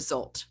 and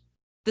result.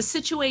 The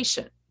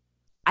situation,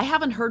 I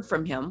haven't heard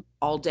from him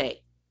all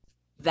day.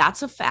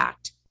 That's a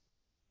fact,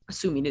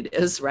 assuming it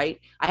is, right?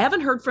 I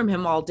haven't heard from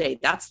him all day.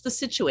 That's the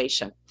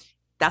situation.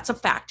 That's a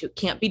fact. It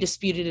can't be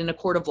disputed in a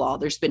court of law.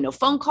 There's been no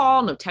phone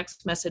call, no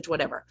text message,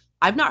 whatever.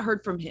 I've not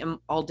heard from him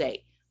all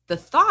day. The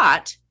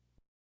thought,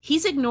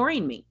 he's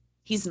ignoring me.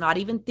 He's not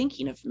even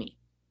thinking of me.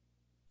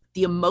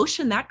 The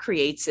emotion that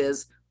creates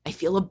is I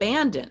feel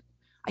abandoned.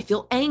 I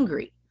feel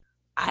angry.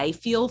 I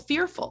feel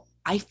fearful.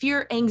 I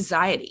fear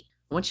anxiety.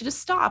 I want you to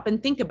stop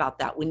and think about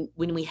that. When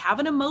we have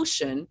an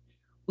emotion,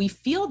 we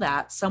feel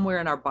that somewhere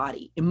in our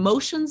body.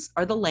 Emotions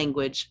are the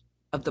language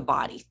of the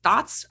body.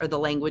 Thoughts are the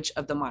language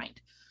of the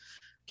mind.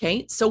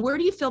 Okay, so where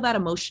do you feel that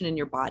emotion in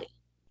your body?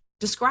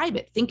 Describe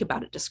it. Think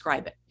about it.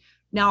 Describe it.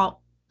 Now,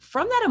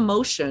 from that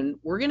emotion,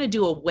 we're going to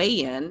do a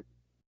weigh-in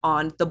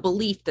on the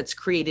belief that's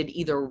created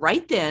either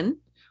right then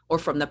or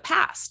from the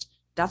past.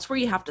 That's where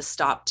you have to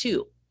stop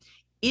too.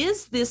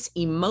 Is this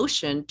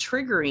emotion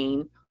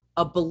triggering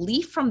a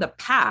belief from the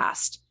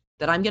past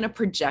that I'm going to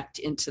project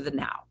into the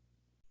now?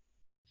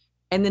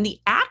 And then the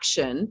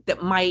action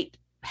that might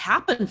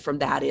happen from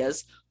that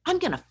is I'm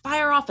going to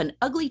fire off an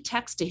ugly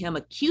text to him,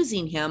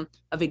 accusing him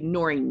of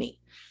ignoring me.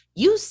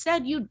 You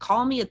said you'd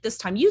call me at this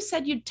time. You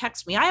said you'd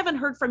text me. I haven't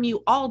heard from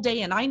you all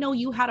day, and I know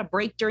you had a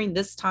break during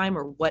this time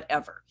or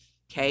whatever.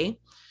 Okay.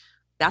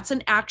 That's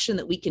an action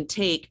that we can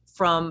take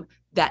from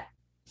that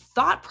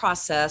thought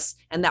process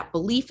and that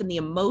belief in the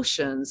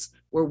emotions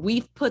where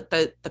we've put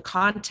the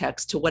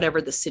context to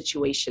whatever the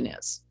situation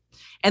is.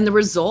 And the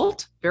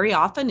result very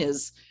often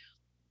is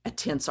a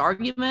tense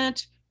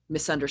argument,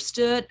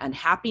 misunderstood,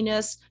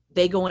 unhappiness.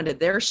 They go into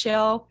their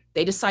shell.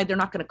 They decide they're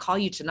not going to call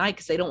you tonight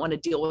because they don't want to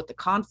deal with the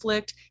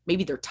conflict.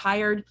 Maybe they're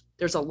tired.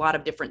 There's a lot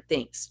of different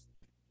things.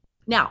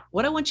 Now,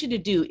 what I want you to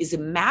do is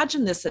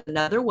imagine this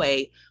another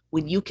way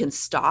when you can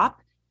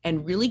stop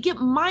and really get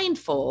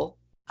mindful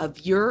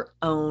of your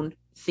own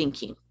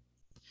thinking.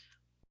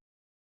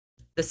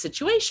 The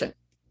situation.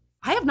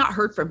 I have not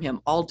heard from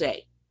him all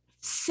day.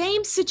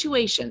 Same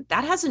situation.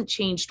 That hasn't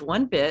changed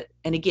one bit.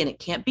 And again, it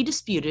can't be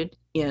disputed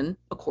in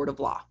a court of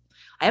law.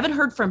 I haven't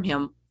heard from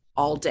him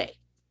all day.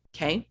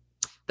 Okay.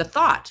 The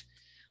thought,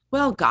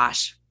 well,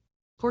 gosh,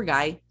 poor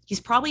guy. He's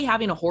probably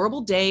having a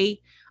horrible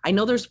day. I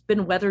know there's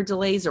been weather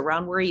delays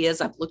around where he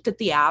is. I've looked at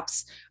the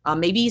apps.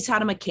 Maybe he's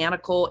had a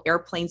mechanical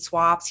airplane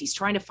swaps. He's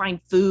trying to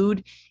find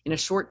food in a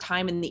short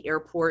time in the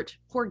airport.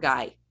 Poor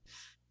guy.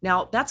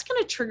 Now that's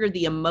going to trigger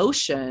the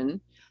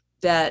emotion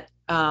that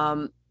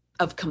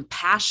of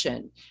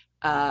compassion,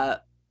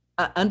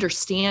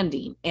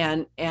 understanding,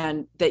 and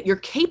that you're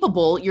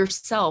capable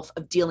yourself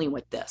of dealing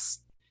with this.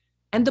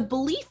 And the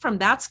belief from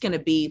that's going to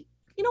be,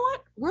 you know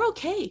what? We're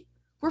okay.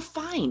 We're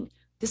fine.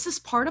 This is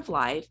part of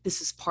life.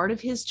 This is part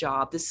of his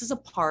job. This is a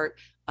part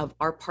of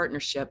our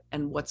partnership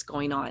and what's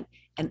going on.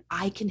 And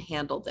I can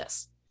handle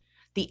this.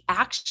 The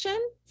action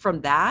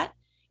from that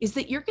is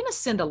that you're going to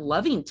send a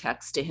loving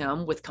text to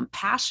him with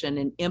compassion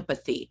and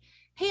empathy.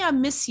 Hey, I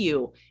miss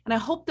you. And I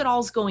hope that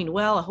all's going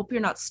well. I hope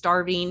you're not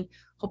starving.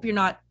 Hope you're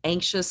not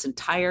anxious and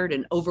tired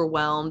and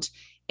overwhelmed.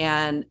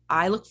 And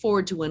I look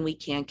forward to when we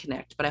can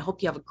connect. But I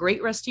hope you have a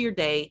great rest of your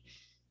day.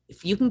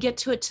 If you can get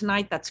to it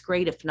tonight, that's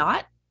great. If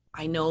not,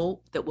 I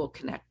know that we'll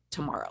connect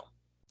tomorrow.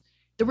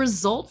 The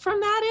result from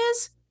that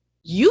is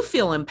you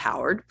feel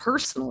empowered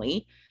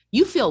personally.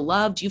 You feel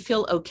loved. You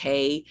feel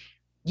okay.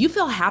 You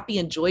feel happy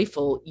and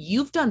joyful.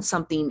 You've done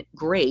something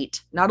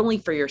great, not only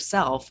for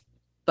yourself,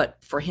 but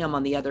for him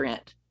on the other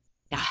end.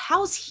 Now,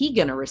 how's he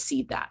going to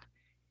receive that?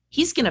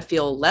 He's going to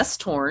feel less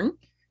torn.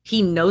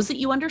 He knows that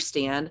you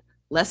understand,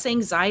 less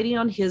anxiety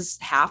on his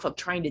half of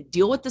trying to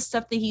deal with the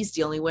stuff that he's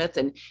dealing with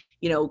and,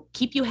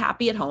 keep you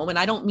happy at home. And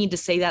I don't mean to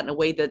say that in a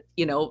way that,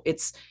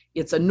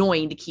 it's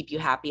annoying to keep you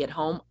happy at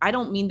home. I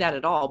don't mean that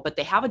at all, but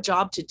they have a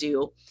job to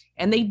do.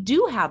 And they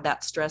do have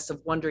that stress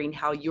of wondering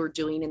how you're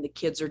doing and the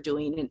kids are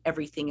doing and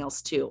everything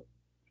else too.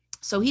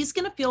 So he's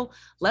going to feel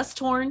less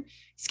torn.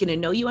 He's going to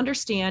know you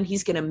understand.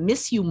 He's going to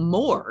miss you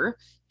more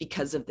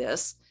because of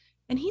this.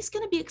 And he's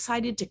going to be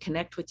excited to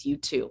connect with you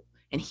too.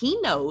 And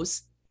he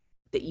knows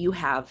that you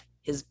have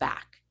his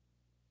back.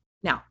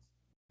 Now,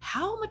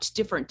 how much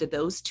different do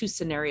those two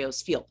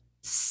scenarios feel?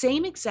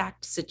 Same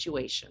exact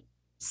situation.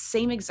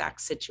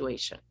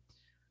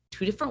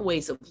 Two different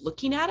ways of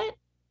looking at it,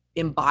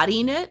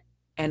 embodying it,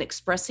 and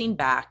expressing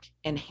back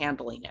and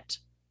handling it.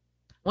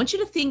 I want you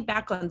to think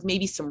back on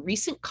maybe some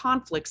recent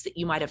conflicts that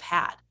you might have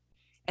had.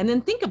 And then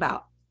think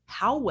about,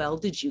 how well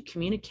did you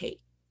communicate?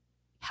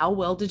 How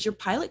well did your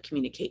pilot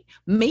communicate?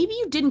 Maybe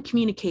you didn't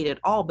communicate at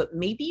all, but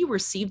maybe you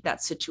received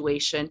that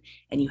situation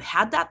and you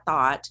had that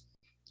thought,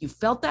 you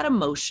felt that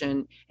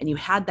emotion, and you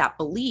had that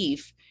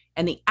belief.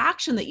 And the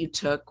action that you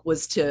took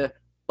was to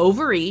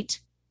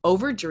overeat,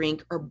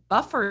 overdrink, or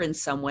buffer in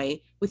some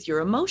way with your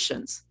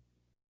emotions.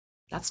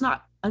 That's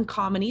not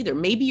uncommon either.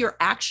 Maybe your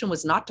action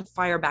was not to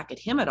fire back at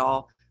him at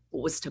all,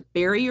 but was to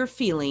bury your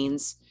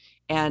feelings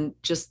and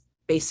just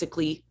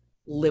basically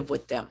live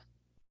with them.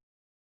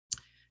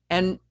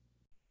 And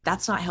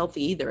that's not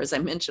healthy either. As I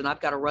mentioned, I've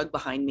got a rug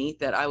behind me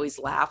that I always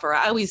laugh, or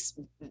I always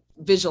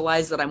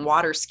visualize that I'm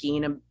water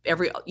skiing and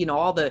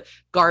all the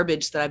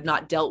garbage that I've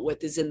not dealt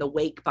with is in the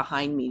wake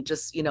behind me.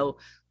 Just,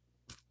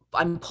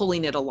 I'm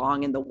pulling it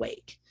along in the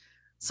wake.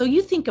 So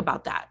you think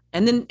about that.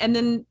 And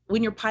then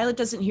when your pilot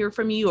doesn't hear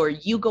from you, or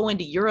you go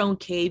into your own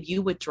cave,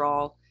 you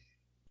withdraw,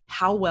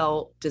 how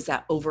well does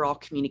that overall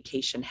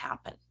communication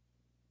happen?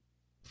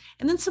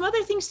 And then some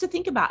other things to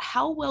think about.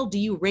 How well do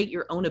you rate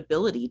your own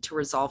ability to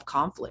resolve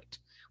conflict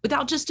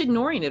without just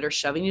ignoring it or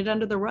shoving it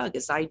under the rug,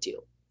 as I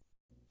do?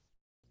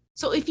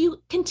 So if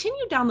you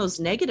continue down those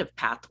negative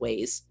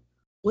pathways,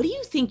 what do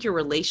you think your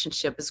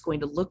relationship is going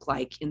to look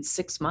like in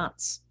 6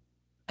 months,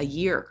 a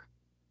year,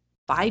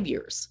 5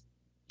 years,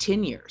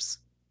 10 years?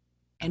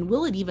 And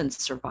will it even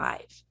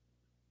survive?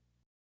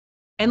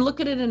 And look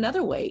at it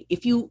another way.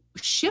 If you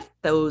shift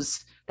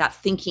that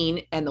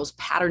thinking and those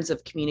patterns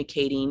of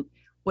communicating,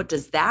 what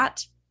does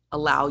that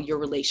allow your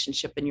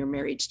relationship and your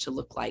marriage to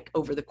look like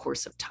over the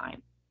course of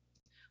time?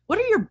 What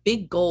are your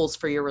big goals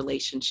for your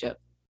relationship,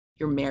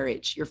 your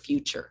marriage, your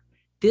future?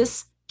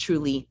 This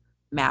truly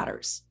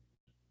matters.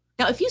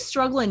 Now, if you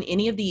struggle in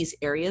any of these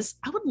areas,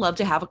 I would love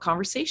to have a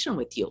conversation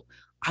with you.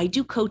 I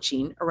do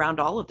coaching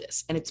around all of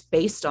this, and it's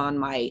based on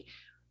my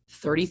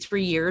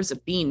 33 years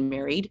of being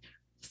married,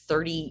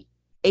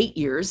 38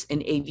 years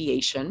in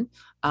aviation,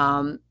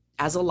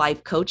 as a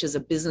life coach, as a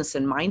business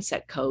and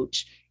mindset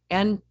coach,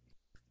 and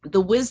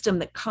the wisdom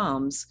that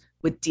comes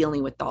with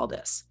dealing with all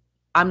this.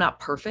 I'm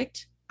not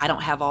perfect. I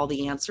don't have all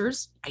the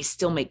answers. I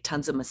still make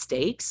tons of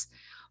mistakes,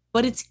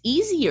 but it's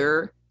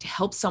easier to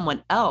help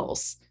someone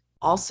else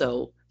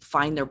also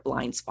find their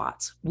blind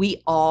spots.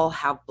 We all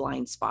have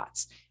blind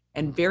spots,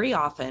 and very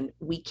often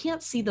we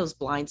can't see those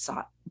blind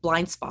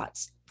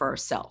spots for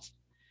ourselves.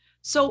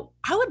 So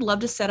I would love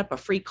to set up a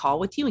free call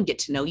with you and get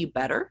to know you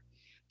better.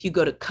 If you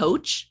go to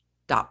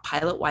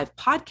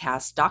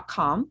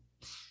coach.pilotwifepodcast.com,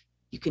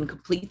 you can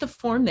complete the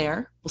form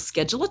there. We'll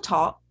schedule a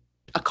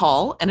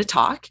call and a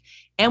talk,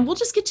 and we'll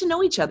just get to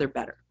know each other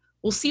better.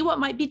 We'll see what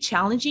might be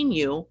challenging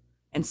you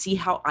and see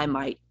how I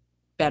might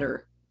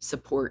better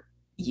support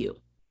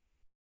you.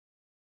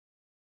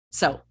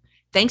 So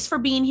thanks for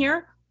being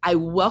here. I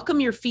welcome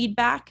your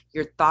feedback,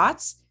 your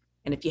thoughts,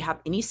 and if you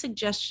have any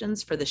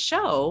suggestions for the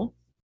show,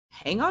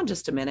 hang on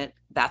just a minute.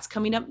 That's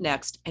coming up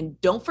next. And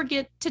don't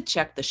forget to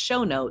check the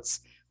show notes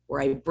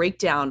where I break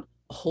down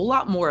a whole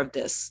lot more of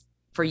this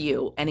for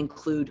you and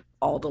include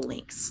all the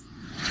links.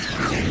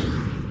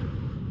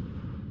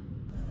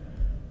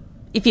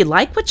 If you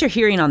like what you're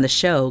hearing on the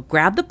show,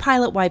 grab the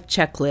Pilot Wife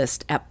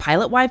Checklist at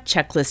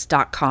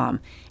pilotwifechecklist.com.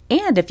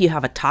 And if you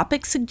have a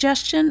topic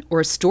suggestion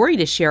or a story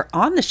to share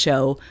on the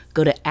show,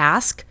 go to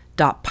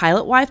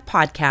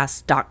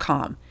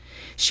ask.pilotwifepodcast.com.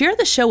 Share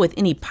the show with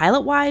any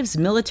pilot wives,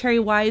 military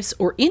wives,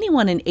 or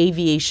anyone in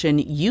aviation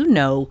you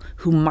know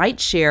who might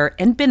share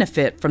and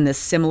benefit from this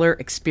similar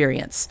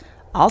experience.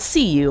 I'll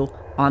see you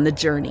on the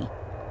journey.